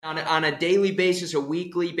On a daily basis, a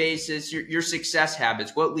weekly basis, your success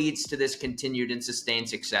habits, what leads to this continued and sustained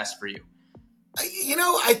success for you?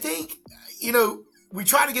 I think, we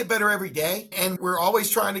try to get better every day, and we're always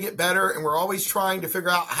trying to get better, and we're always trying to figure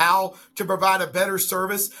out how to provide a better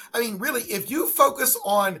service. I mean, really, if you focus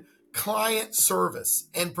on client service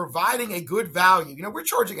and providing a good value, we're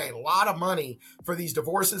charging a lot of money for these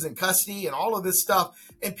divorces and custody and all of this stuff,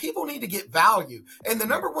 and people need to get value. And the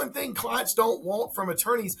number one thing clients don't want from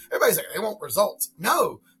attorneys, everybody's like, they want results.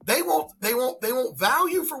 No, they want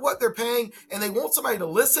value for what they're paying, and they want somebody to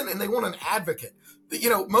listen, and they want an advocate.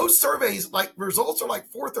 Most surveys, like, results are like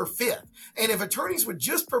fourth or fifth. And if attorneys would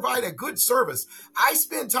just provide a good service, I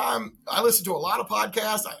listen to a lot of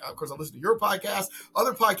podcasts. Of course, I listen to your podcast,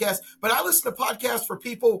 other podcasts, but I listen to podcasts for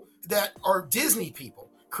people that are Disney people.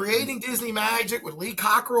 Creating Disney Magic with Lee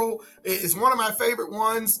Cockrell is one of my favorite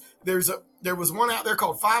ones. There was one out there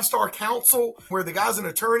called 5-Star Counsel, where the guy's an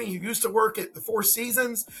attorney who used to work at the Four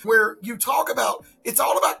Seasons, where you talk about, it's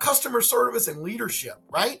all about customer service and leadership,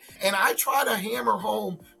 right? And I try to hammer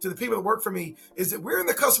home to the people that work for me is that we're in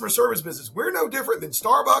the customer service business. We're no different than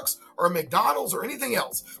Starbucks or McDonald's or anything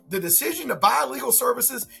else. The decision to buy legal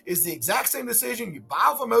services is the exact same decision. You buy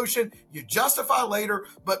off emotion, you justify later,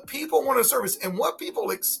 but people want a service. And what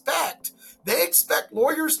people expect, they expect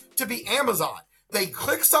lawyers to be Amazon. They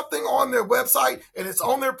click something on their website and it's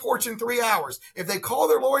on their porch in 3 hours. If they call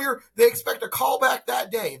their lawyer, they expect a call back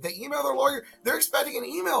that day. If they email their lawyer, they're expecting an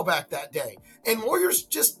email back that day. And lawyers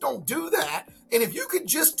just don't do that. And if you could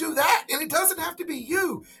just do that, and it doesn't have to be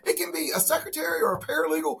you, it can be a secretary or a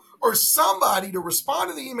paralegal or somebody to respond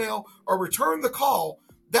to the email or return the call.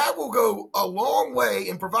 That will go a long way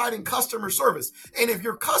in providing customer service. And if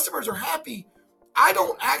your customers are happy, I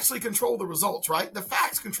don't actually control the results, right? The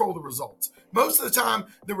facts control the results. Most of the time,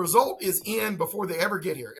 the result is in before they ever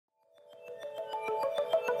get here.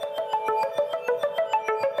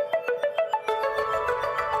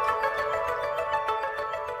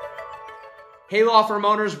 Hey, law firm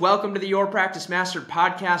owners, welcome to the Your Practice Mastered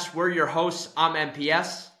podcast. We're your hosts. I'm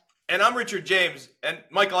MPS. And I'm Richard James. And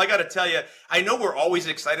Michael, I got to tell you, I know we're always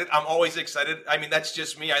excited. I'm always excited. I mean, that's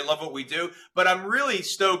just me. I love what we do. But I'm really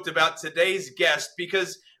stoked about today's guest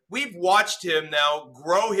because we've watched him now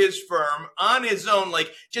grow his firm on his own,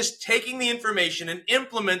 like just taking the information and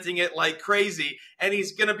implementing it like crazy. And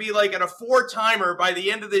he's going to be like at a 4-timer by the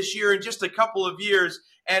end of this year in just a couple of years.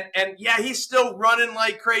 And yeah, he's still running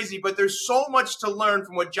like crazy, but there's so much to learn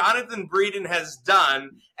from what Jonathan Breeden has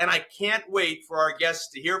done. And I can't wait for our guests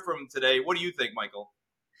to hear from him today. What do you think, Michael?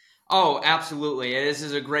 Oh, absolutely. This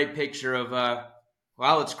is a great picture of,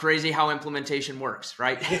 it's crazy how implementation works,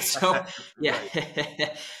 right? So, yeah.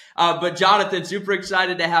 But Jonathan, super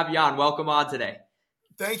excited to have you on. Welcome on today.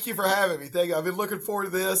 Thank you for having me. Thank you. I've been looking forward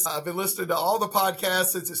to this. I've been listening to all the podcasts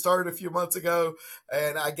since it started a few months ago,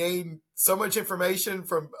 and I gained so much information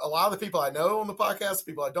from a lot of the people I know on the podcast,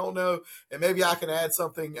 people I don't know, and maybe I can add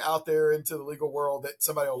something out there into the legal world that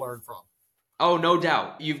somebody will learn from. Oh, no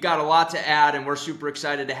doubt. You've got a lot to add, and we're super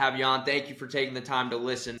excited to have you on. Thank you for taking the time to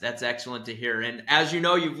listen. That's excellent to hear. And as you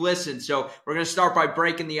know, you've listened, so we're going to start by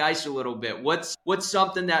breaking the ice a little bit. What's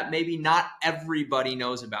something that maybe not everybody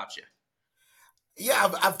knows about you?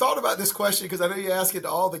 Yeah, I've thought about this question because I know you ask it to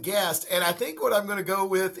all the guests, and I think what I'm going to go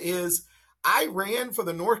with is I ran for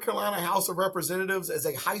the North Carolina House of Representatives as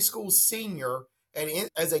a high school senior and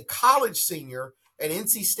as a college senior at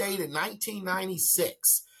NC State in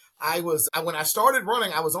 1996. When I started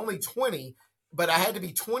running, I was only 20, but I had to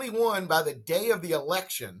be 21 by the day of the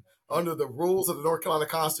election under the rules of the North Carolina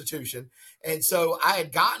Constitution. And so I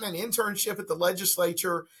had gotten an internship at the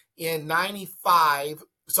legislature in 95.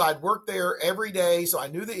 So I'd worked there every day. So I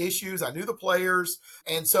knew the issues, I knew the players.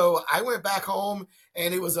 And so I went back home,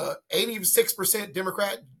 and it was a 86%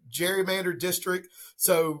 Democrat gerrymandered district.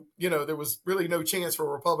 So, there was really no chance for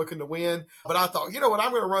a Republican to win. But I thought, you know what,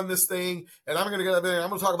 I'm going to run this thing, and I'm going to go there, and I'm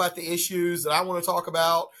going to talk about the issues that I want to talk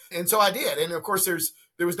about. And so I did. And of course,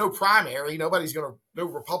 there was no primary. No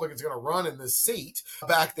Republican's going to run in this seat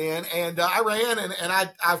back then. And I ran, and I,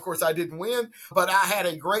 of course, I didn't win, but I had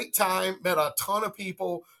a great time, met a ton of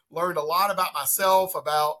people, learned a lot about myself,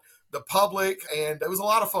 about the public, and it was a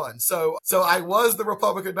lot of fun. So I was the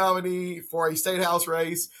Republican nominee for a state house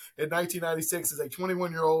race in 1996 as a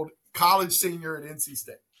 21-year-old college senior at NC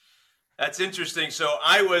State. That's interesting. So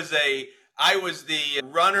I was the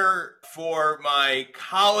runner for my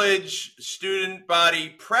college student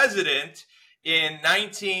body president in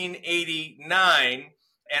 1989.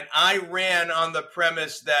 And I ran on the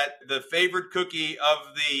premise that the favorite cookie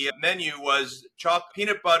of the menu was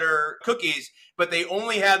peanut butter cookies, but they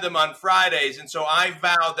only had them on Fridays. And so I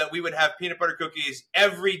vowed that we would have peanut butter cookies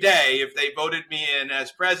every day if they voted me in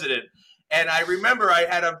as president. And I remember I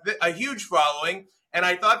had a huge following, and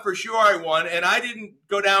I thought for sure I won. And I didn't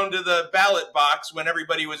go down to the ballot box when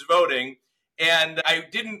everybody was voting. And I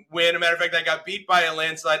didn't win. As a matter of fact, I got beat by a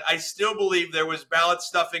landslide. I still believe there was ballot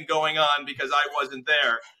stuffing going on because I wasn't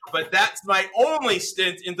there. But that's my only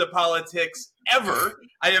stint into politics ever.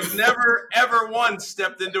 I have never, ever once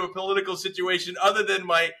stepped into a political situation other than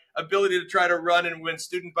my ability to try to run and win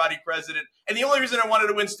student body president. And the only reason I wanted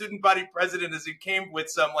to win student body president is it came with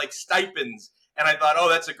some like stipends. And I thought, oh,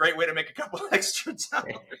 that's a great way to make a couple extra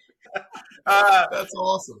dollars. That's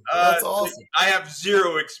awesome. That's awesome. I have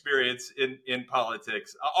zero experience in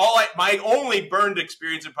politics. My only burned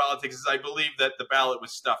experience in politics is I believe that the ballot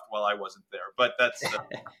was stuffed while I wasn't there. But that's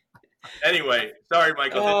anyway. Sorry,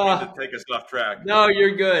 Michael. Didn't mean to take us off track. No,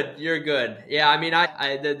 you're good. You're good. Yeah, I mean,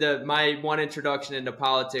 my one introduction into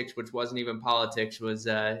politics, which wasn't even politics, was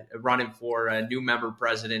running for a new member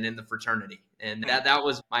president in the fraternity, and that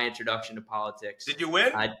was my introduction to politics. Did you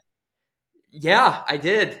win? Yeah, I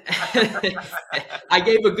did. I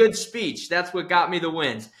gave a good speech. That's what got me the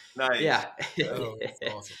wins. Nice. Yeah. Oh, that's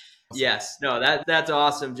awesome. Yes. No, that's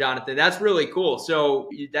awesome, Jonathan. That's really cool. So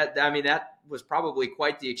that was probably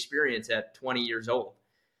quite the experience at 20 years old.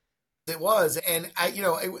 It was. And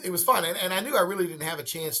it was fun. And I knew I really didn't have a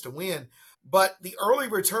chance to win, but the early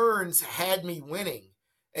returns had me winning.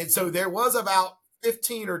 And so there was about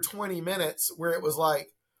 15 or 20 minutes where it was like,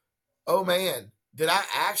 oh man, did I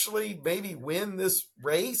actually maybe win this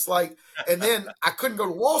race? And then I couldn't go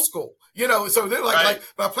to law school, so then like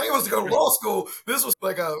my plan was to go to law school. This was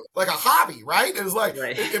like a hobby, right? It was like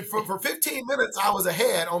for 15 minutes, I was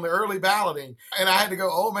ahead on the early balloting and I had to go,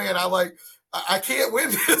 oh man, I can't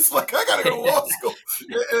win this. I got to go to law school.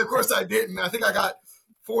 And of course I didn't. I think I got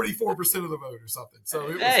 44% of the vote or something. So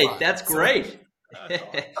it was fine. That's great.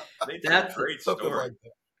 That's a great story. Like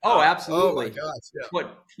that. Oh, absolutely. Oh, my gosh. Yeah.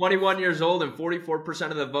 What, 21 years old and 44%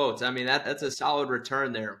 of the votes. I mean, that's a solid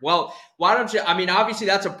return there. Well, why don't you, obviously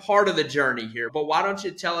that's a part of the journey here, but why don't you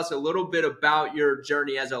tell us a little bit about your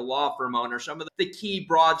journey as a law firm owner, some of the key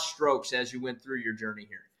broad strokes as you went through your journey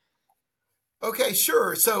here? Okay,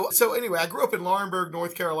 sure. So anyway, I grew up in Laurinburg,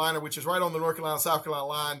 North Carolina, which is right on the North Carolina-South Carolina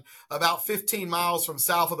line, about 15 miles from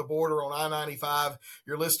south of the border on I-95.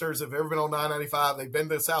 Your listeners have ever been on I-95. They've been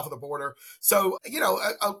to the south of the border. So,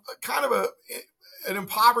 an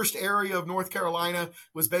impoverished area of North Carolina,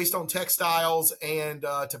 was based on textiles and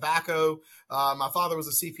tobacco. My father was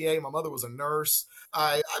a CPA. My mother was a nurse.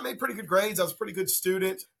 I made pretty good grades. I was a pretty good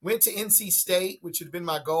student. Went to NC State, which had been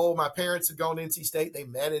my goal. My parents had gone to NC State. They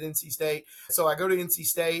met at NC State. So I go to NC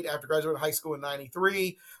State after graduating high school in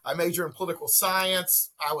 93. I major in political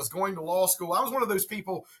science. I was going to law school. I was one of those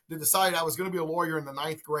people that decided I was going to be a lawyer in the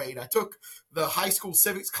 9th grade. I took the high school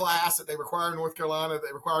civics class that they require in North Carolina, that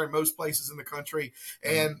they require in most places in the country.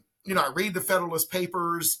 And, I read the Federalist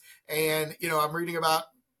Papers and, I'm reading about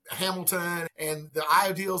Hamilton and the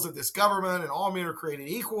ideals of this government and all men are created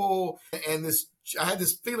equal. And I had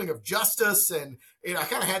this feeling of justice and I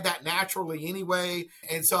kind of had that naturally anyway.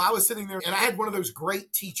 And so I was sitting there and I had one of those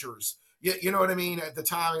great teachers, you know what I mean? At the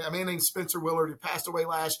time, a man named Spencer Willard, who passed away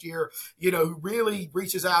last year, who really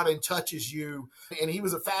reaches out and touches you. And he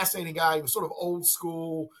was a fascinating guy. He was sort of old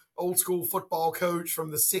school football coach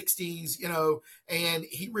from the 60s, and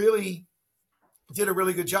he really did a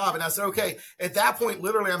really good job. And I said, okay, at that point,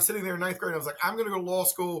 literally, I'm sitting there in 9th grade. And I was like, I'm going to go to law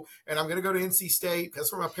school and I'm going to go to NC State.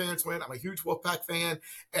 That's where my parents went. I'm a huge Wolfpack fan.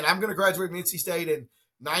 And I'm going to graduate from NC State in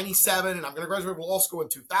 97. And I'm going to graduate from law school in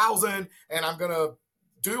 2000. And I'm going to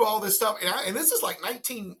do all this stuff. And this is like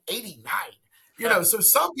 1989. So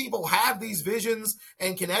some people have these visions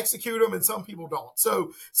and can execute them and some people don't.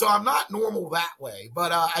 So I'm not normal that way,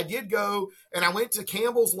 but I did go and I went to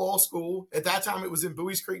Campbell's Law School. At that time, it was in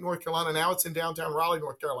Buies Creek, North Carolina. Now it's in downtown Raleigh,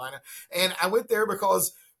 North Carolina. And I went there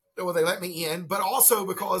because, they let me in, but also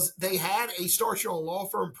because they had a Start Your Own Law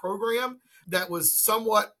Firm program that was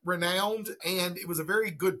somewhat renowned, and it was a very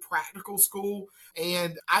good practical school.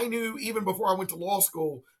 And I knew even before I went to law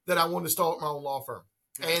school that I wanted to start my own law firm.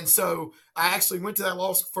 And so I actually went to that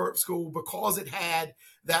law school because it had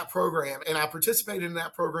that program. And I participated in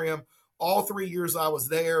that program all 3 years I was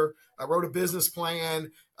there. I wrote a business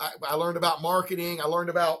plan. I learned about marketing. I learned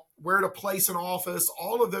about where to place an office,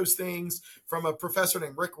 all of those things from a professor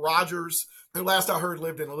named Rick Rogers, who last I heard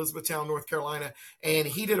lived in Elizabethtown, North Carolina. And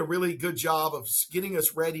he did a really good job of getting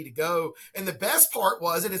us ready to go. And the best part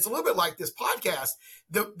was, and it's a little bit like this podcast,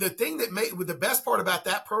 the thing that made the best part about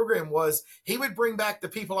that program was he would bring back the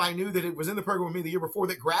people I knew that it was in the program with me the year before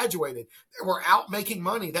that graduated, that were out making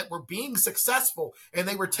money, that were being successful. And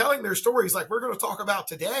they were telling their stories like we're going to talk about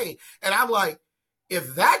today. And I'm like,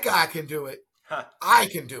 if that guy can do it, I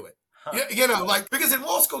can do it. You know, like, because in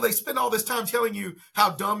law school, they spend all this time telling you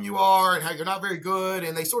how dumb you are and how you're not very good.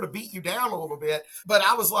 And they sort of beat you down a little bit. But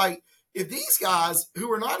I was like, if these guys who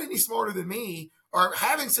are not any smarter than me are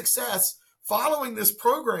having success following this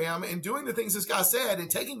program and doing the things this guy said and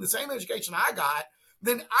taking the same education I got,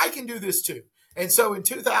 then I can do this too. And so in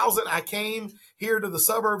 2000, I came here to the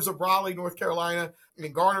suburbs of Raleigh, North Carolina,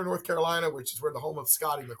 in Garner, North Carolina, which is where the home of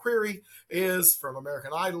Scotty McCreery is from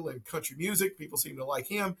American Idol and country music. People seem to like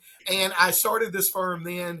him. And I started this firm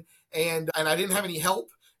then, and I didn't have any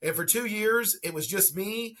help. And for 2 years, it was just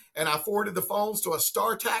me, and I forwarded the phones to a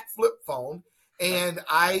StarTAC flip phone. And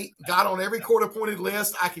I got on every court-appointed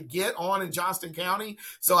list I could get on in Johnston County.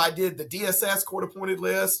 So I did the DSS court-appointed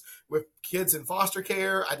list with kids in foster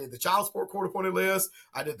care. I did the child support court-appointed list.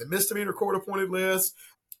 I did the misdemeanor court-appointed list.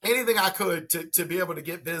 Anything I could to be able to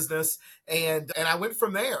get business. And I went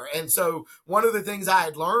from there. And so one of the things I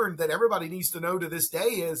had learned that everybody needs to know to this day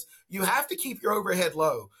is you have to keep your overhead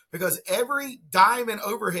low, because every dime in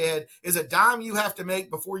overhead is a dime you have to make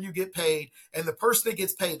before you get paid. And the person that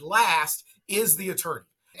gets paid last is the attorney.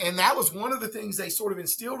 And that was one of the things they sort of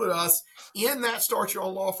instilled in us in that Start Your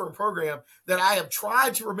Own Law Firm program that I have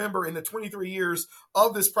tried to remember in the 23 years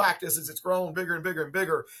of this practice as it's grown bigger and bigger and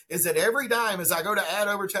bigger, is that every dime as I go to add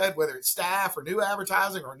overhead, whether it's staff or new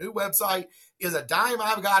advertising or a new website, is a dime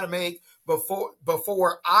I've got to make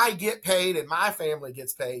before I get paid and my family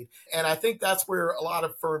gets paid. And I think that's where a lot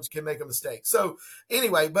of firms can make a mistake. So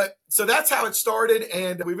anyway, so that's how it started.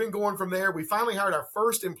 And we've been going from there. We finally hired our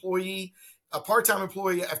first employee, a part-time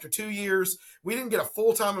employee, after 2 years. We didn't get a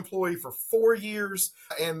full-time employee for 4 years,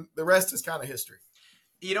 and the rest is kind of history.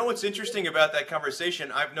 You know what's interesting about that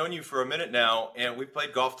conversation? I've known you for a minute now, and we've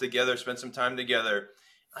played golf together, spent some time together.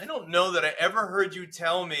 I don't know that I ever heard you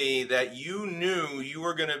tell me that you knew you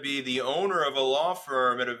were going to be the owner of a law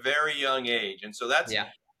firm at a very young age. And so that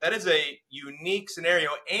is a unique scenario.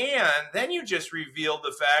 And then you just revealed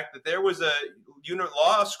the fact that there was a unit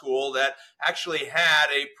law school that actually had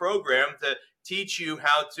a program to teach you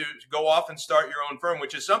how to go off and start your own firm,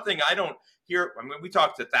 which is something I don't hear. I mean, we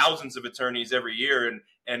talk to thousands of attorneys every year,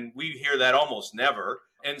 and we hear that almost never.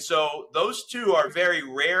 And so those two are very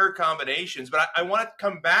rare combinations. But I want to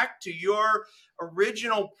come back to your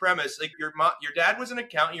original premise. Like your dad was an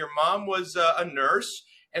accountant, your mom was a nurse.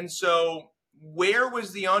 And so where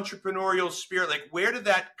was the entrepreneurial spirit? Like, where did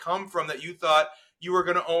that come from that you thought you were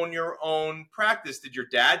going to own your own practice? Did your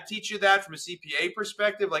dad teach you that from a CPA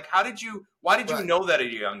perspective? Like, why did you know that at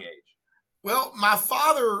a young age? Well, my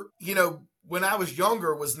father, when I was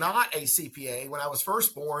younger, was not a CPA. When I was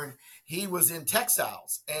first born, he was in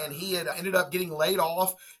textiles, and he had ended up getting laid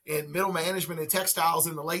off in middle management in textiles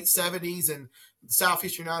in the late 70s, and the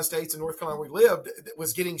southeastern United States and North Carolina where we lived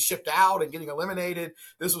was getting shipped out and getting eliminated.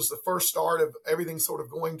 This was the first start of everything sort of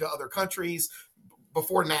going to other countries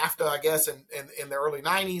before NAFTA, I guess, in the early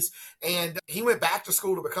 90s. And he went back to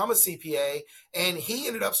school to become a CPA, and he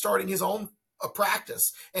ended up starting his own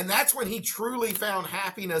practice. And that's when he truly found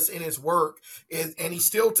happiness in his work. And he's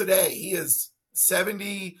still today. He is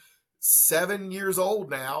 77 years old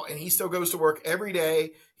now, and he still goes to work every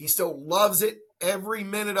day. He still loves it, every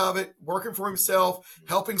minute of it, working for himself,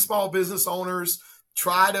 helping small business owners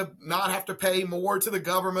try to not have to pay more to the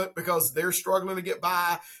government because they're struggling to get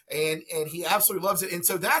by. And he absolutely loves it. And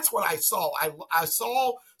so that's what I saw. I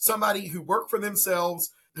saw somebody who worked for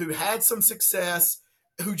themselves, who had some success,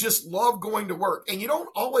 who just loved going to work. And you don't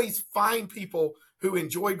always find people who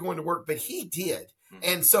enjoy going to work, but he did.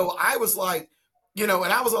 And so I was like, and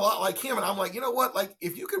I was a lot like him. And I'm like, you know what? Like,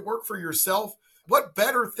 if you could work for yourself, what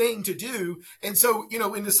better thing to do? And so,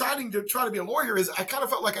 in deciding to try to be a lawyer I kind of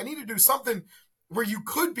felt like I needed to do something where you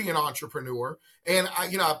could be an entrepreneur. And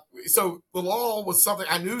so the law was something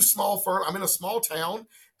I knew. Small firm. I'm in a small town.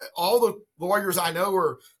 All the lawyers I know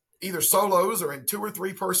are either solos or in 2 or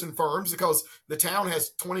 3 person firms because the town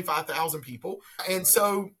has 25,000 people. And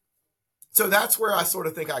so that's where I sort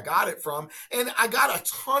of think I got it from. And I got a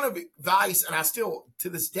ton of advice, and I still, to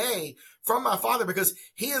this day, from my father, because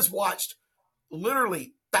he has watched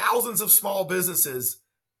literally thousands of small businesses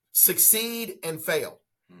succeed and fail.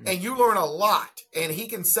 And you learn a lot. And he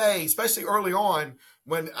can say, especially early on,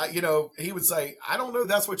 when, he would say, I don't know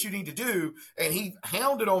that's what you need to do. And he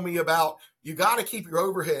hounded on me about, you got to keep your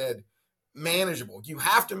overhead manageable. You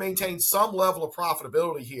have to maintain some level of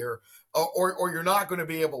profitability here, or you're not going to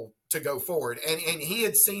be able to go forward. And he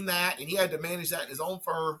had seen that, and he had to manage that in his own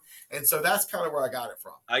firm. And so that's kind of where I got it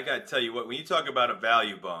from. I got to tell you what, when you talk about a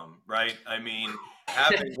value bomb, right? I mean,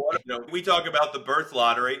 having we talk about the birth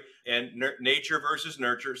lottery and nature versus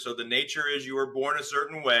nurture. So the nature is you were born a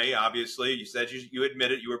certain way. Obviously, you said you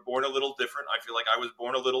admit it. You were born a little different. I feel like I was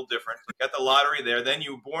born a little different. Got the lottery there. Then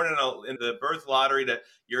you were born in the birth lottery that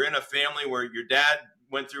you're in a family where your dad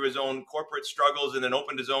went through his own corporate struggles and then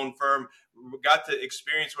opened his own firm, got to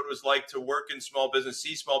experience what it was like to work in small business,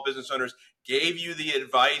 see small business owners, gave you the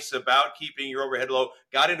advice about keeping your overhead low,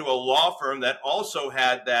 got into a law firm that also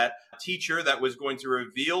had that teacher that was going to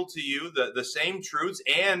reveal to you the same truths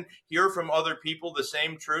and hear from other people the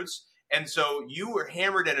same truths. And so you were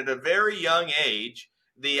hammered in at a very young age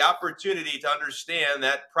the opportunity to understand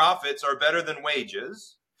that profits are better than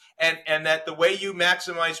wages. And that the way you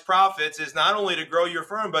maximize profits is not only to grow your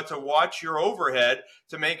firm, but to watch your overhead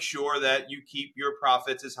to make sure that you keep your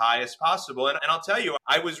profits as high as possible. And I'll tell you,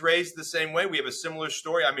 I was raised the same way. We have a similar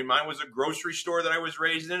story. I mean, mine was a grocery store that I was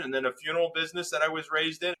raised in, and then a funeral business that I was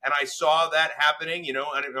raised in. And I saw that happening, and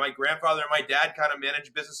my grandfather and my dad kind of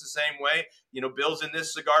managed business the same way. Bills in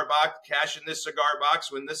this cigar box, cash in this cigar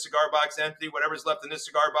box. When this cigar box empty, whatever's left in this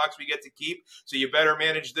cigar box, we get to keep. So you better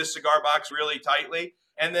manage this cigar box really tightly.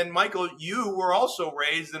 And then, Michael, you were also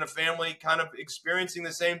raised in a family kind of experiencing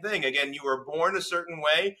the same thing. Again, you were born a certain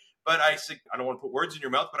way, but I don't want to put words in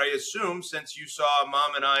your mouth, but I assume since you saw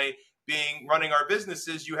Mom and I running our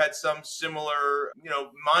businesses, you had some similar,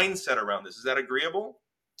 mindset around this. Is that agreeable?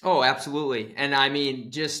 Oh, absolutely. And I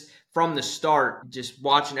mean, just from the start, just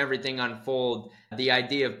watching everything unfold, the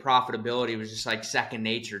idea of profitability was just like second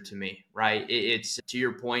nature to me, right? It's to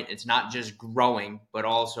your point, it's not just growing, but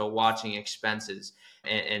also watching expenses.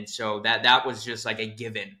 And so that was just like a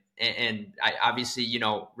given. And I obviously,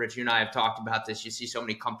 Rich, you and I have talked about this. You see so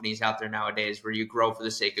many companies out there nowadays where you grow for the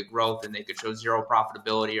sake of growth and they could show zero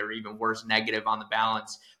profitability or even worse, negative on the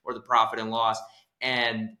balance or the profit and loss.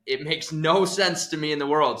 And it makes no sense to me in the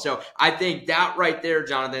world. So I think that right there,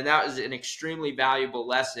 Jonathan, that was an extremely valuable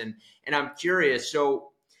lesson. And I'm curious.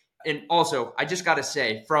 And also, I just got to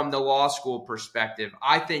say, from the law school perspective,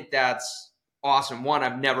 I think that's awesome. One,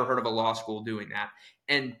 I've never heard of a law school doing that.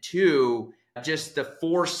 And two, just the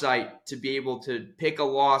foresight to be able to pick a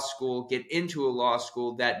law school, get into a law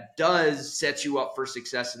school that does set you up for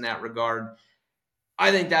success in that regard.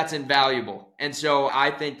 I think that's invaluable. And so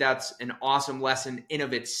I think that's an awesome lesson in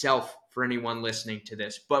of itself for anyone listening to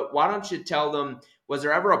this. But why don't you tell them, was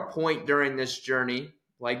there ever a point during this journey,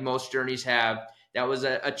 like most journeys have, that was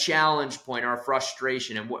a challenge point or a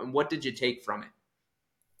frustration? And what did you take from it?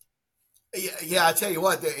 Yeah, I tell you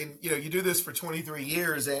what, you do this for 23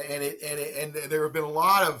 years, and there have been a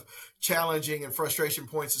lot of challenging and frustration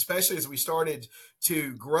points, especially as we started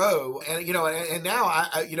to grow. And and now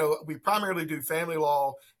we primarily do family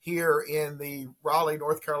law here in the Raleigh,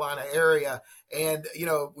 North Carolina area. And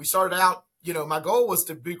we started out, my goal was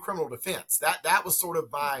to do criminal defense. That was sort of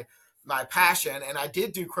my passion, and I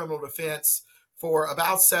did do criminal defense for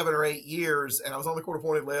about 7 or 8 years, and I was on the court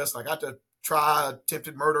appointed list. And I got to try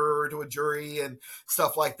attempted murder to a jury and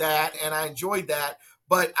stuff like that. And I enjoyed that,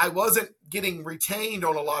 but I wasn't getting retained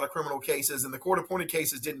on a lot of criminal cases, and the court appointed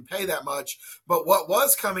cases didn't pay that much. But what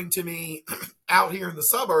was coming to me out here in the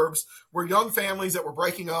suburbs were young families that were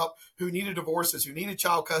breaking up, who needed divorces, who needed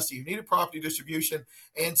child custody, who needed property distribution.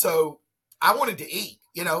 And so I wanted to eat,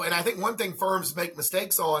 and I think one thing firms make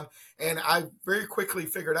mistakes on, and I very quickly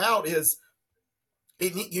figured out, is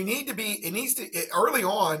early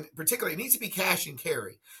on, particularly, it needs to be cash and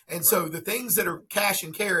carry. And right. So the things that are cash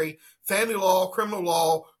and carry, family law, criminal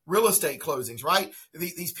law, real estate closings, right?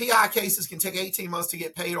 These PI cases can take 18 months to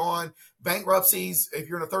get paid on. Bankruptcies, if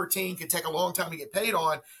you're in a 13, can take a long time to get paid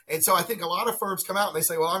on. And so I think a lot of firms come out and they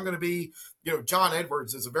say, well, I'm going to be, John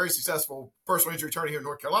Edwards is a very successful personal injury attorney here in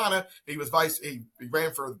North Carolina. He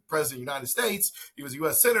ran for president of the United States. He was a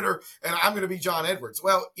U.S. senator, and I'm going to be John Edwards.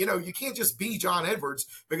 Well, you can't just be John Edwards,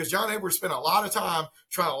 because John Edwards spent a lot of time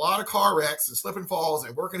trying a lot of car wrecks and slip and falls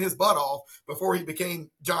and working his butt off before he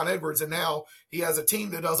became John Edwards. And now he has a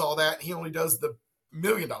team that does all that. He only does the $1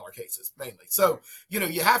 million cases mainly. So,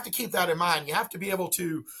 you have to keep that in mind. You have to be able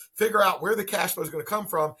to figure out where the cash flow is going to come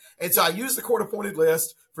from. And so I used the court appointed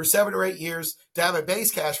list for 7 or 8 years to have a base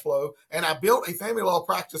cash flow. And I built a family law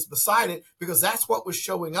practice beside it because that's what was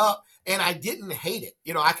showing up. And I didn't hate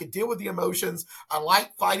it. I could deal with the emotions. I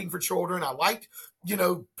liked fighting for children. I liked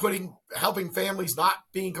helping families not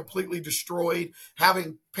being completely destroyed,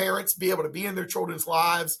 having parents be able to be in their children's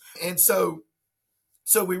lives. And so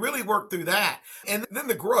we really worked through that. And then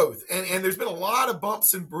the growth. And there's been a lot of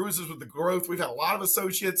bumps and bruises with the growth. We've had a lot of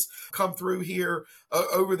associates come through here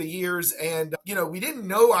over the years. And, we didn't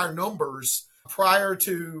know our numbers prior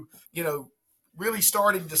to, really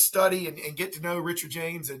starting to study and get to know Richard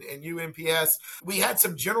James and UMPS. We had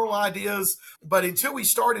some general ideas, but until we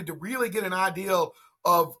started to really get an idea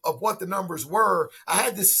of what the numbers were, I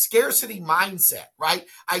had this scarcity mindset, right?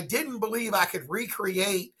 I didn't believe I could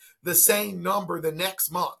recreate the same number the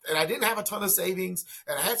next month. And I didn't have a ton of savings,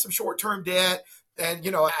 and I had some short-term debt. And,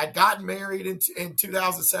 I'd gotten married in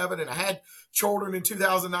 2007, and I had children in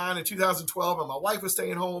 2009 and 2012, and my wife was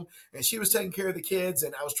staying home and she was taking care of the kids,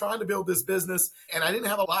 and I was trying to build this business, and I didn't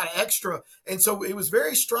have a lot of extra. And so it was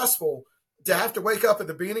very stressful to have to wake up at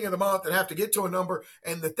the beginning of the month and have to get to a number.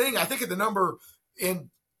 And I think of the number in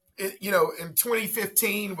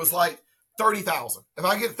 2015 was like 30,000. If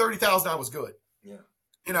I get 30,000, I was good. Yeah.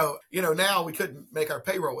 Now we couldn't make our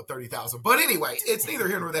payroll with 30,000, but anyway, it's neither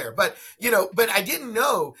here nor there, but I didn't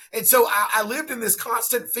know. And so I lived in this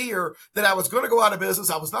constant fear that I was going to go out of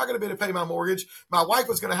business. I was not going to be able to pay my mortgage. My wife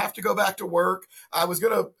was going to have to go back to work. I was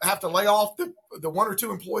going to have to lay off the one or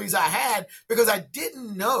two employees I had because I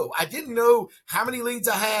didn't know. I didn't know how many leads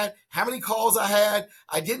I had, how many calls I had.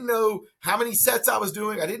 I didn't know how many sets I was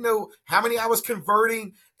doing. I didn't know how many I was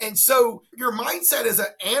converting. And so your mindset as an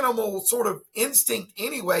animal sort of instinct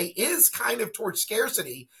anyway is kind of towards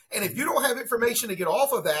scarcity. And if you don't have information to get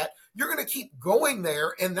off of that, you're going to keep going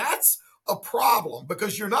there. And that's a problem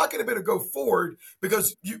because you're not going to be able to go forward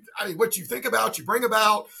because what you think about, you bring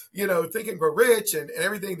about, Think and Grow Rich and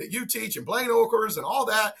everything that you teach and Blaine Oakers and all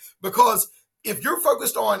that. Because if you're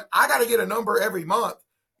focused on, I got to get a number every month,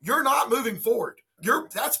 you're not moving forward.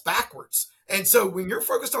 That's backwards. And so when you're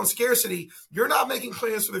focused on scarcity, you're not making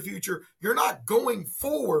plans for the future. You're not going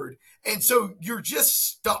forward. And so you're just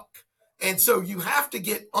stuck. And so you have to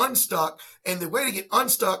get unstuck. And the way to get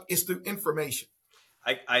unstuck is through information.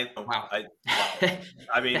 Wow.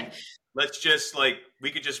 I mean, let's just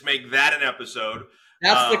we could just make that an episode.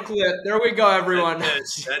 That's the clip. There we go, everyone.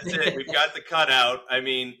 That's it. We've got the cutout. I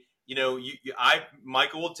mean,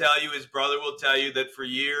 Michael will tell you, his brother will tell you that for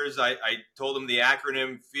years I told him the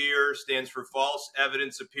acronym FEAR stands for false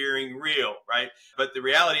evidence appearing real, right? But the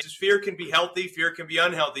reality is fear can be healthy, fear can be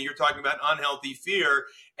unhealthy. You're talking about unhealthy fear,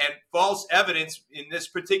 and false evidence in this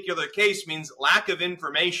particular case means lack of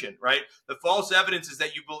information, right? The false evidence is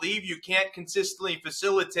that you believe you can't consistently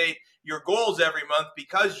facilitate your goals every month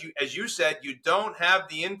because as you said, you don't have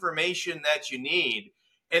the information that you need.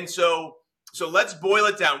 And so let's boil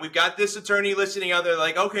it down. We've got this attorney listening out there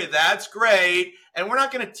like, okay, that's great. And we're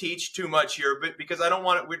not going to teach too much here, but because we're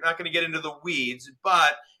not going to get into the weeds.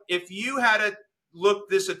 But if you had to look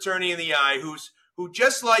this attorney in the eye who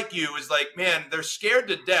just like you is like, man, they're scared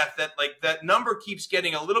to death that that number keeps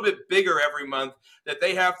getting a little bit bigger every month that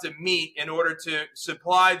they have to meet in order to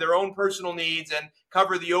supply their own personal needs and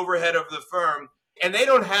cover the overhead of the firm. And they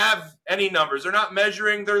don't have any numbers. They're not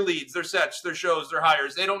measuring their leads, their sets, their shows, their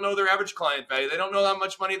hires. They don't know their average client value. They don't know how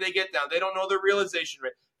much money they get down. They don't know their realization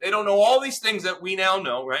rate. They don't know all these things that we now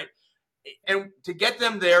know, right? And to get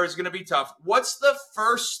them there is going to be tough. What's the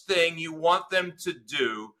first thing you want them to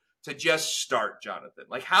do to just start, Jonathan?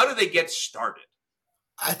 How do they get started?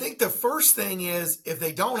 I think the first thing is if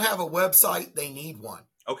they don't have a website, they need one.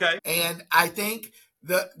 Okay. And I think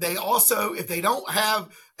they also, if they don't have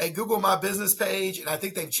a Google My Business page, and I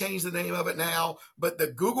think they've changed the name of it now, but the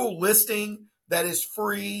Google listing that is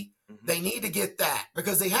free, they need to get that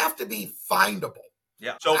because they have to be findable.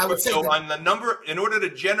 Yeah. So on the number, in order to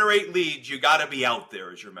generate leads, you got to be out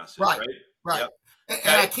there is your message, right? Right. Yep.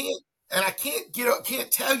 And I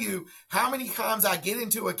can't tell you how many times I get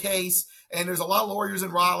into a case and there's a lot of lawyers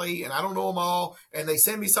in Raleigh and I don't know them all. And they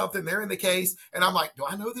send me something, they're in the case. And I'm like, do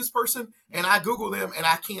I know this person? And I Google them and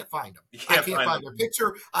I can't find them. I can't find their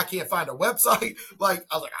picture. I can't find a website. I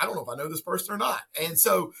was like, I don't know if I know this person or not. And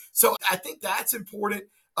so I think that's important.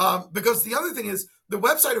 Because the other thing is the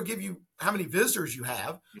website will give you how many visitors you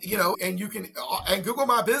have, and Google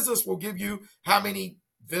My Business will give you how many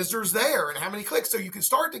visitors there and how many clicks. So you can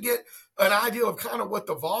start to get an idea of kind of what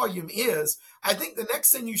the volume is. I think the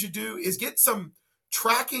next thing you should do is get some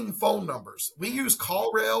tracking phone numbers. We use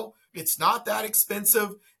CallRail. It's not that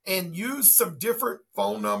expensive, and use some different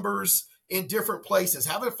phone numbers in different places.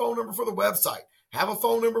 Have a phone number for the website. Have a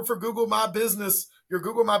phone number for Google My Business, your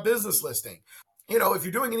Google My Business listing. if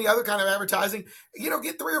you're doing any other kind of advertising,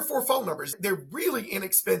 get 3 or 4 phone numbers. They're really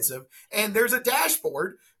inexpensive. And there's a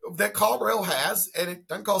dashboard that CallRail has, and it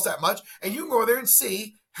doesn't cost that much. And you can go there and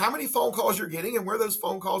see how many phone calls you're getting and where those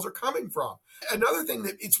phone calls are coming from. Another thing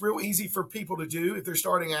that it's real easy for people to do if they're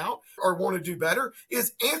starting out or want to do better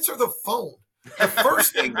is answer the phone. The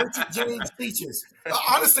first thing Richard James teaches,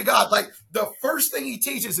 honest to God, like the first thing he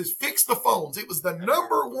teaches is fix the phones. It was the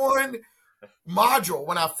number one module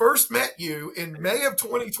when I first met you in May of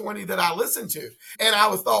 2020 that I listened to. And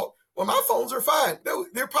I thought, well, my phones are fine. No,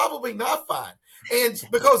 they're probably not fine. And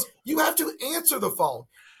because you have to answer the phone.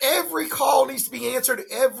 Every call needs to be answered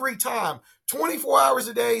every time. 24 hours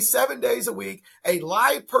a day, 7 days a week. A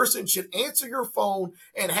live person should answer your phone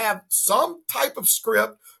and have some type of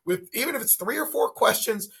script with, even if it's 3 or 4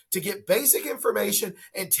 questions, to get basic information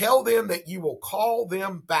and tell them that you will call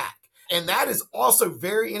them back. And that is also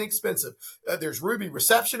very inexpensive. There's Ruby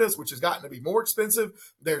Receptionist, which has gotten to be more expensive.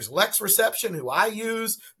 There's Lex Reception, who I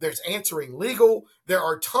use. There's Answering Legal. There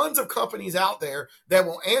are tons of companies out there that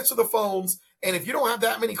will answer the phones. And if you don't have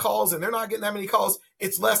that many calls and they're not getting that many calls,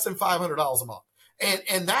 it's less than $500 a month.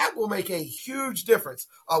 And that will make a huge difference.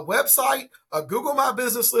 A website, a Google My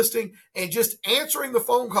Business listing, and just answering the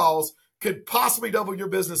phone calls could possibly double your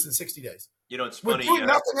business in 60 days. It's funny. With doing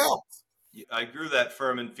nothing else. I grew that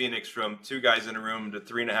firm in Phoenix from 2 guys in a room to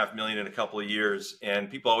 $3.5 million in a couple of years. And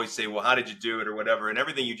people always say, well, how did you do it or whatever? And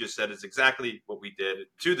everything you just said is exactly what we did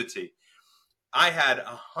to the T. I had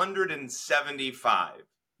 175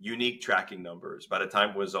 unique tracking numbers by the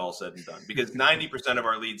time it was all said and done, because 90% of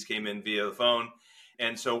our leads came in via the phone.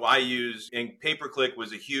 And so and pay-per-click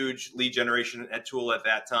was a huge lead generation tool at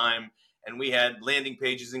that time. And we had landing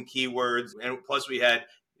pages and keywords. And plus we had,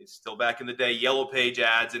 it's still back in the day, yellow page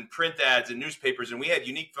ads and print ads and newspapers. And we had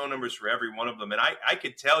unique phone numbers for every one of them. And I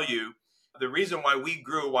could tell you the reason why we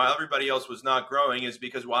grew while everybody else was not growing is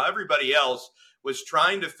because while everybody else was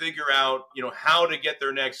trying to figure out, how to get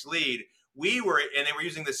their next lead, they were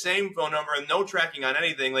using the same phone number and no tracking on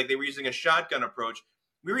anything, like they were using a shotgun approach.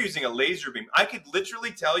 We were using a laser beam. I could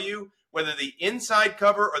literally tell you whether the inside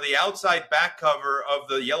cover or the outside back cover of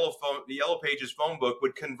the Yellow Pages phone book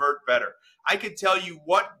would convert better. I could tell you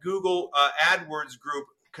what Google AdWords group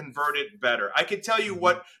converted better. I could tell you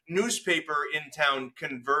what newspaper in town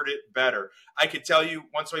converted better. I could tell you,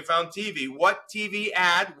 once we found TV, what TV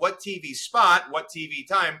ad, what TV spot, what TV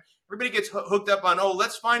time. Everybody gets hooked up on,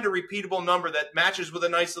 let's find a repeatable number that matches with a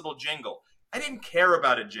nice little jingle. I didn't care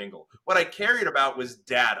about a jingle. What I cared about was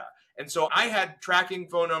data. And so I had tracking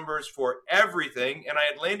phone numbers for everything, and I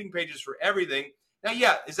had landing pages for everything. Now,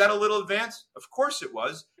 is that a little advanced? Of course it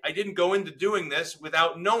was. I didn't go into doing this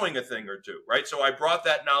without knowing a thing or two, right? So I brought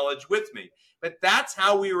that knowledge with me. But that's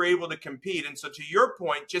how we were able to compete. And so to your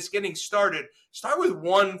point, just getting started, start with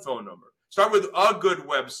one phone number. Start with a good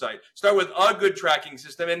website. Start with a good tracking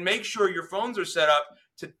system, and make sure your phones are set up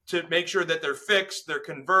to make sure that they're fixed, they're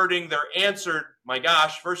converting, they're answered, my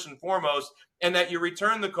gosh, first and foremost, and that you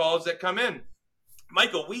return the calls that come in.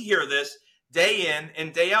 Michael, we hear this day in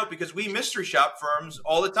and day out because we mystery shop firms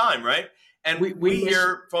all the time, right? And we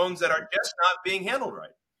hear phones that are just not being handled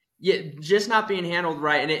right. Yeah, just not being handled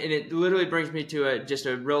right. And it literally brings me to just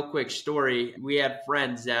a real quick story. We had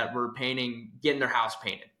friends that were getting their house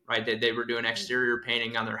painted, right? They were doing exterior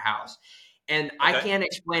painting on their house. And okay. I can't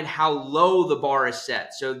explain how low the bar is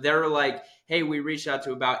set. So they're like, hey, we reached out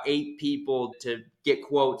to about 8 people to get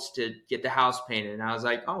quotes to get the house painted. And I was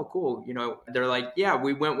like, oh, cool. They're like, yeah,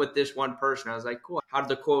 we went with this one person. I was like, cool. How did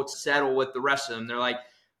the quotes settle with the rest of them? They're like,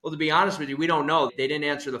 well, to be honest with you, we don't know. They didn't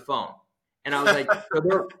answer the phone. And I was like,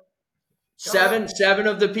 so seven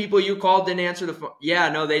of the people you called didn't answer the phone. Yeah,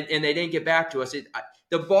 no, they didn't get back to us.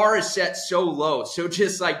 The bar is set so low. So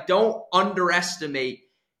just like, don't underestimate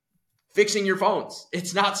fixing your phones.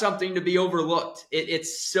 It's not something to be overlooked.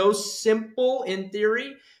 It's so simple in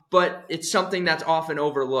theory, but it's something that's often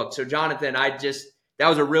overlooked. So Jonathan, that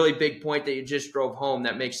was a really big point that you just drove home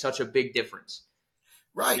that makes such a big difference.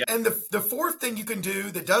 Right. Yeah. And the fourth thing you can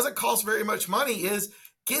do that doesn't cost very much money is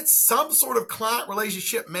get some sort of client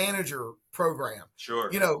relationship manager program.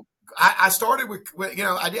 Sure. I started with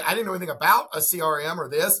I didn't know anything about a CRM or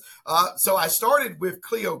this. So I started with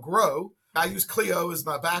Clio Grow. I use Clio as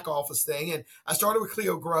my back office thing, and I started with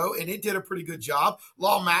Clio Grow, and it did a pretty good job.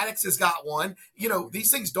 Lawmatics has got one.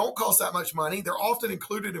 These things don't cost that much money. They're often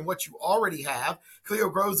included in what you already have. Clio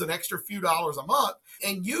Grows an extra few dollars a month,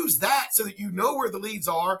 and use that so that you know where the leads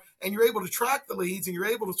are, and you're able to track the leads, and you're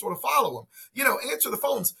able to sort of follow them. Answer the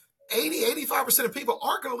phones. 85% of people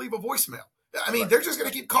aren't going to leave a voicemail. I mean, they're just going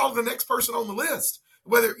to keep calling the next person on the list.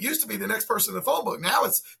 Whether it used to be the next person in the phone book, now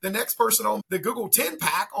it's the next person on the Google 10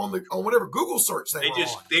 pack on whatever Google search they were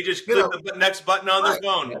on. They just click the next button on their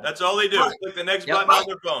phone. That's all they do. Right. Click the next button on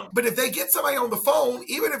their phone. But if they get somebody on the phone,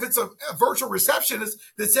 even if it's a virtual receptionist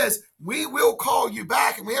that says, we will call you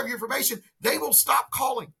back and we have your information, they will stop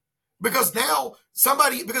calling. Because now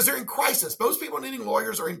because they're in crisis. Most people needing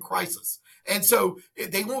lawyers are in crisis. And so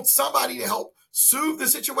they want somebody to help soothe the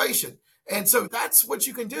situation. And so that's what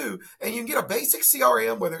you can do. And you can get a basic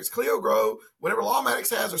CRM, whether it's Clio Grow, whatever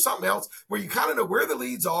Lawmatics has or something else, where you kind of know where the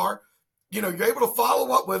leads are. You're able to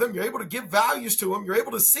follow up with them. You're able to give values to them. You're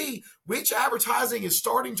able to see which advertising is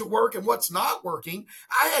starting to work and what's not working.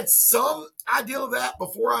 I had some idea of that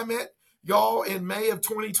before I met y'all in May of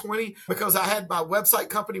 2020, because I had my website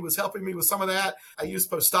company was helping me with some of that. I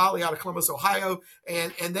used Postali out of Columbus, Ohio,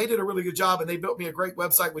 and they did a really good job, and they built me a great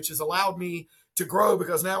website, which has allowed me to grow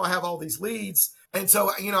because now I have all these leads. And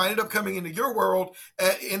so, I ended up coming into your world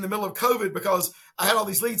in the middle of COVID because I had all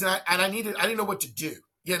these leads and I didn't know what to do,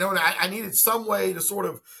 and I needed some way to sort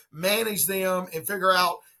of manage them and figure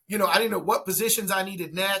out, I didn't know what positions I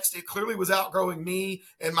needed next. It clearly was outgrowing me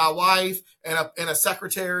and my wife and a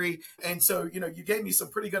secretary. And so, you gave me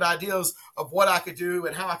some pretty good ideas of what I could do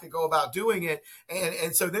and how I could go about doing it.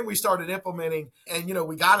 And so then we started implementing, and,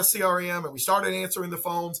 we got a CRM and we started answering the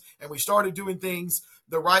phones and we started doing things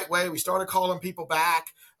the right way. We started calling people back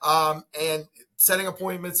and setting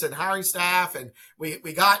appointments and hiring staff. And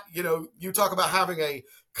we got, you talk about having a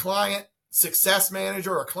client success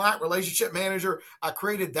manager or client relationship manager. I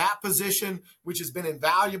created that position, which has been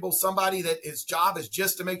invaluable. Somebody that his job is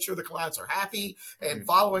just to make sure the clients are happy and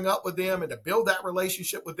following up with them and to build that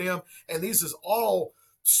relationship with them. And this is all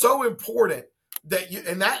so important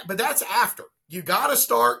but that's after. You got to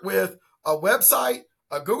start with a website,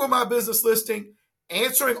 a Google My Business listing,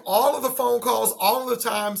 answering all of the phone calls all of the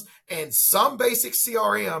times, and some basic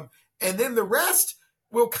CRM. And then the rest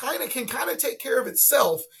can take care of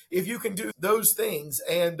itself if you can do those things.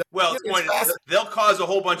 And they'll cause a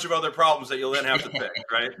whole bunch of other problems that you'll then have to fix,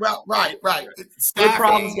 right? Well, right. Good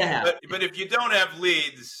problems to have. But if you don't have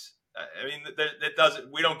leads,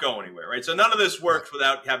 we don't go anywhere, right? So none of this works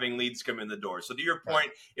without having leads come in the door. So to your point,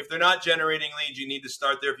 if they're not generating leads, you need to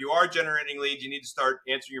start there. If you are generating leads, you need to start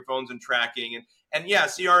answering your phones and tracking. And yeah,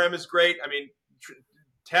 CRM is great. I mean,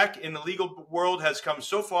 tech in the legal world has come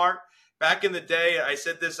so far. Back in the day, I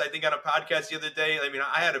said this, I think on a podcast the other day,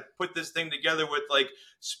 I had to put this thing together with like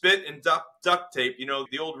spit and duct tape,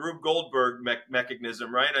 the old Rube Goldberg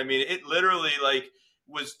mechanism, right? It literally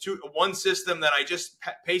was one system that I just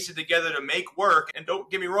pasted together to make work. And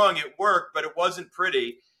don't get me wrong, it worked, but it wasn't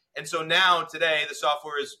pretty. And so now today the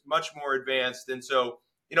software is much more advanced. And so,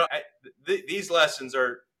 these lessons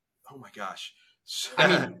are, oh my gosh.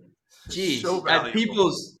 Geez, so valuable.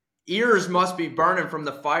 People's ears must be burning from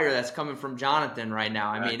the fire that's coming from Jonathan right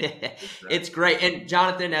now. It's great. And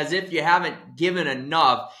Jonathan, as if you haven't given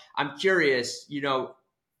enough, I'm curious,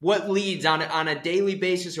 what leads on a daily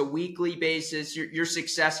basis, a weekly basis, your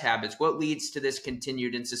success habits, what leads to this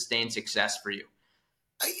continued and sustained success for you?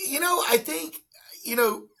 I think,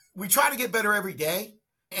 we try to get better every day.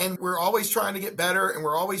 And we're always trying to get better, and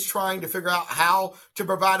we're always trying to figure out how to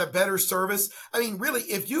provide a better service. Really,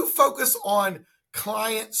 if you focus on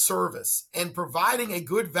client service and providing a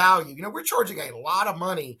good value, we're charging a lot of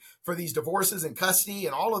money for these divorces and custody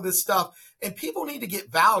and all of this stuff, and people need to get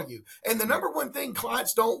value. And the number one thing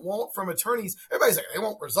clients don't want from attorneys, everybody's like, they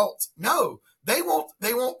want results. No, they want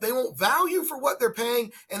value for what they're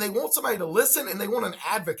paying, and they want somebody to listen, and they want an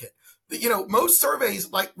advocate. Most surveys,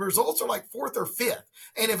 results are fourth or fifth.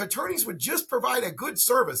 And if attorneys would just provide a good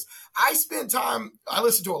service, I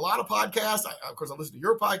listen to a lot of podcasts. Of course, I listen to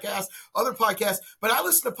your podcast, other podcasts, but I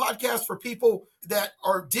listen to podcasts for people that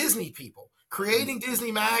are Disney people. Creating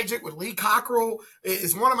Disney Magic with Lee Cockrell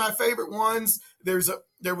is one of my favorite ones.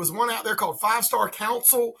 There was one out there called 5-Star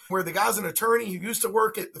Counsel, where the guy's an attorney who used to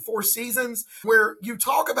work at the Four Seasons, where you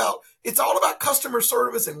talk about, it's all about customer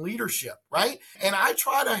service and leadership, right? And I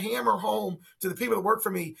try to hammer home to the people that work for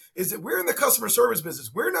me is that we're in the customer service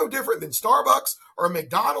business. We're no different than Starbucks or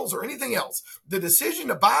McDonald's or anything else. The decision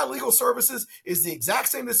to buy legal services is the exact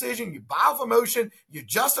same decision. You buy off emotion, you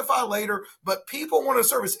justify later, but people want a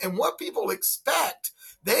service. And what people expect,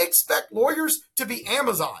 they expect lawyers to be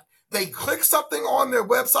Amazon. They click something on their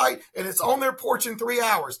website and it's on their porch in 3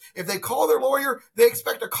 hours. If they call their lawyer, they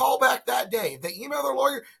expect a call back that day. If they email their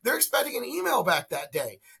lawyer, they're expecting an email back that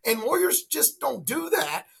day. And lawyers just don't do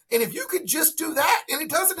that. And if you could just do that, and it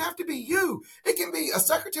doesn't have to be you, it can be a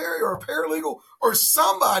secretary or a paralegal or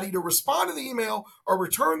somebody to respond to the email or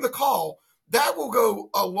return the call, that will go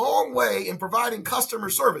a long way in providing customer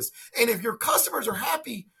service. And if your customers are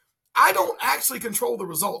happy, I don't actually control the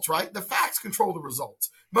results, right? The facts control the results.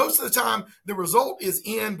 Most of the time, the result is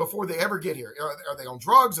in before they ever get here. Are they on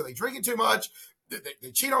drugs? Are they drinking too much?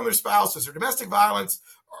 They cheat on their spouse? Is there domestic violence?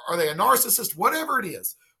 Are they a narcissist? Whatever it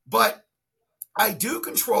is. But I do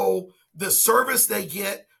control the service they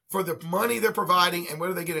get for the money they're providing and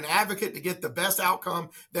whether they get an advocate to get the best outcome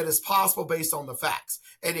that is possible based on the facts.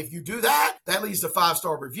 And if you do that, that leads to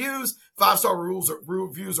 5-star reviews. 5-star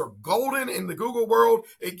reviews are golden in the Google world.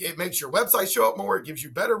 It makes your website show up more. It gives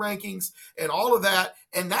you better rankings and all of that.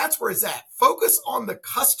 And that's where it's at. Focus on the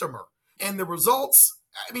customer and the results.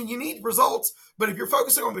 I mean, you need results, but if you're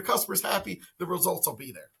focusing on the customer's happy, the results will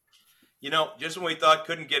be there. You know, just when we thought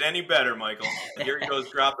couldn't get any better, Michael, here he goes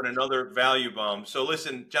dropping another value bomb. So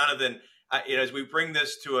listen, Jonathan, as we bring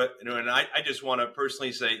this to it, and I just want to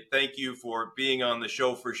personally say thank you for being on the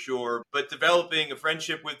show for sure, but developing a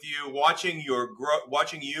friendship with you, watching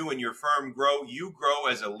you and your firm grow. You grow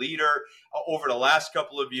as a leader over the last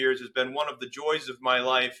couple of years has been one of the joys of my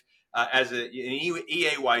life. As an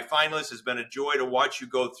EAY finalist, has been a joy to watch you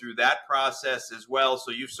go through that process as well.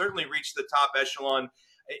 So you've certainly reached the top echelon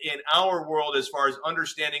in our world as far as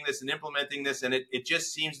understanding this and implementing this, and it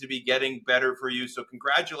just seems to be getting better for you. So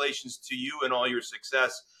congratulations to you and all your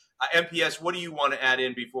success. MPS, what do you want to add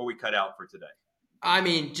in before we cut out for today? I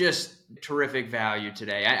mean, just terrific value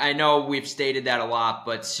today. I know we've stated that a lot,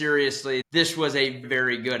 but seriously, this was a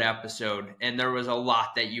very good episode, and there was a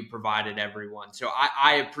lot that you provided everyone. So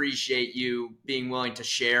I appreciate you being willing to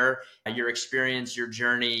share your experience, your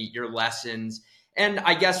journey, your lessons. And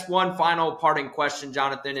I guess one final parting question,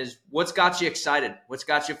 Jonathan, is what's got you excited? What's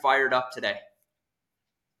got you fired up today?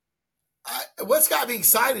 What's got me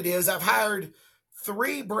excited is I've hired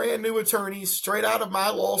 3 brand new attorneys straight out of my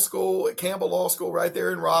law school at Campbell Law School right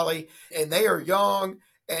there in Raleigh. And they are young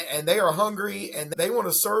and they are hungry and they want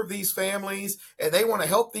to serve these families and they want to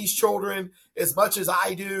help these children as much as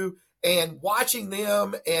I do. And watching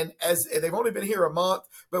them, and as they've only been here a month,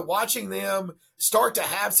 but watching them start to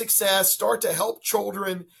have success, start to help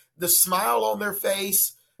children, the smile on their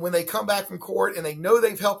face when they come back from court and they know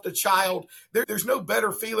they've helped a child, there's no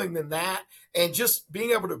better feeling than that. And just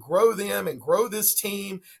being able to grow them and grow this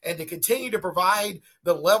team and to continue to provide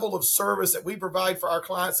the level of service that we provide for our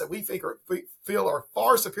clients that we feel are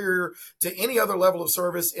far superior to any other level of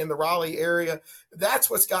service in the Raleigh area. That's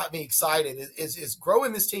what's got me excited is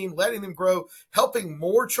growing this team, letting them grow, helping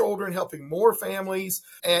more children, helping more families.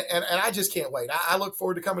 And I just can't wait. I look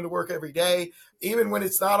forward to coming to work every day, even when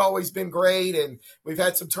it's not always been great and we've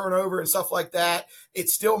had some turnover and stuff like that.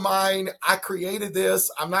 It's still mine. I created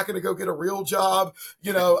this. I'm not going to go get a real job.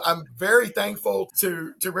 You know, I'm very thankful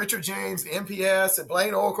to Richard James, MPS, and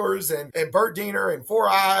Blaine Olkers, and Bert Diener, and Four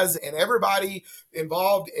Eyes, and everybody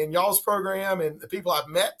involved in y'all's program, and the people I've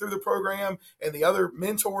met through the program, and the other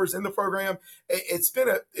mentors in the program. It's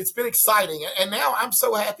been exciting, and now I'm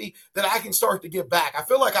so happy that I can start to give back. I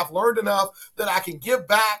feel like I've learned enough that I can give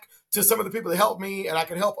back to some of the people that helped me, and I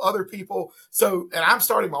can help other people. So, and I'm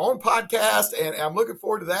starting my own podcast, and I'm looking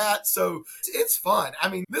forward to that. So it's fun. I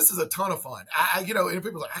mean, this is a ton of fun. And people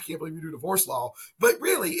are like, I can't believe you do divorce law, but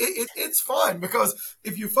really it's fun because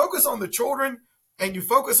if you focus on the children and you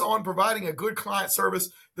focus on providing a good client service,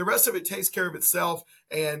 the rest of it takes care of itself.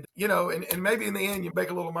 And, and maybe in the end, you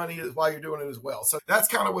make a little money while you're doing it as well. So that's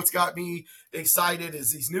kind of what's got me excited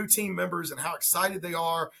is these new team members and how excited they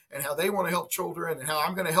are and how they want to help children and how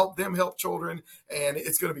I'm going to help them help children. And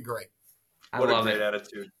it's going to be great. What a great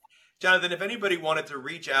attitude. Jonathan, if anybody wanted to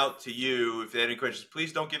reach out to you, if they had any questions,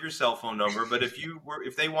 please don't give your cell phone number. But if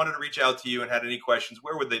they wanted to reach out to you and had any questions,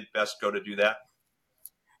 where would they best go to do that?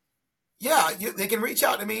 Yeah, they can reach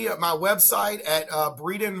out to me at my website at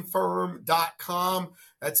breedenfirm.com.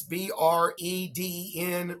 That's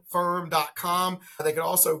BREDN firm.com. They can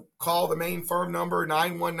also call the main firm number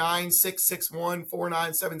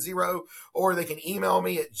 919-661-4970, or they can email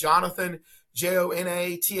me at Jonathan,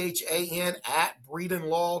 JONATHAN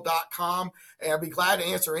 @breedenlaw.com. And I'd be glad to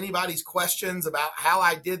answer anybody's questions about how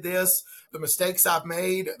I did this, the mistakes I've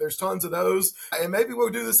made. There's tons of those. And maybe we'll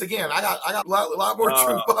do this again. I got a lot more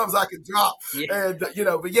truth bombs I can drop. Yeah. And,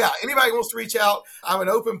 but yeah, anybody wants to reach out, I'm an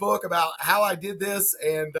open book about how I did this,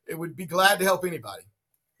 and it would be glad to help anybody.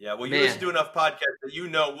 Yeah, well, you listen to enough podcasts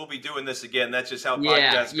that we'll be doing this again. That's just how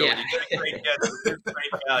podcasts go. You get a great guest with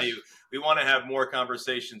great value. We want to have more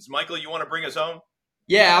conversations. Michael, you want to bring us home?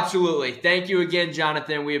 Yeah, absolutely. Thank you again,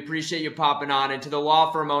 Jonathan. We appreciate you popping on. And to the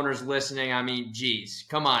law firm owners listening, I mean, geez,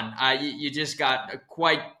 come on. You just got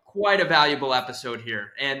quite quite a valuable episode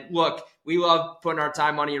here. And look, we love putting our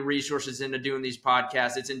time, money, and resources into doing these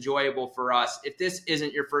podcasts. It's enjoyable for us. If this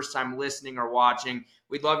isn't your first time listening or watching,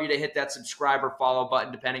 we'd love you to hit that subscribe or follow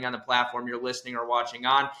button, depending on the platform you're listening or watching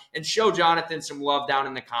on, and show Jonathan some love down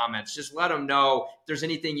in the comments. Just let him know if there's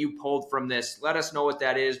anything you pulled from this. Let us know what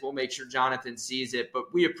that is. We'll make sure Jonathan sees it.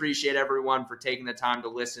 But we appreciate everyone for taking the time to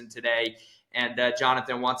listen today. And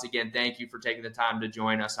Jonathan, once again, thank you for taking the time to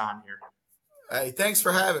join us on here. Hey, thanks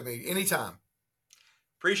for having me. Anytime.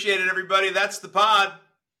 Appreciate it, everybody. That's the pod.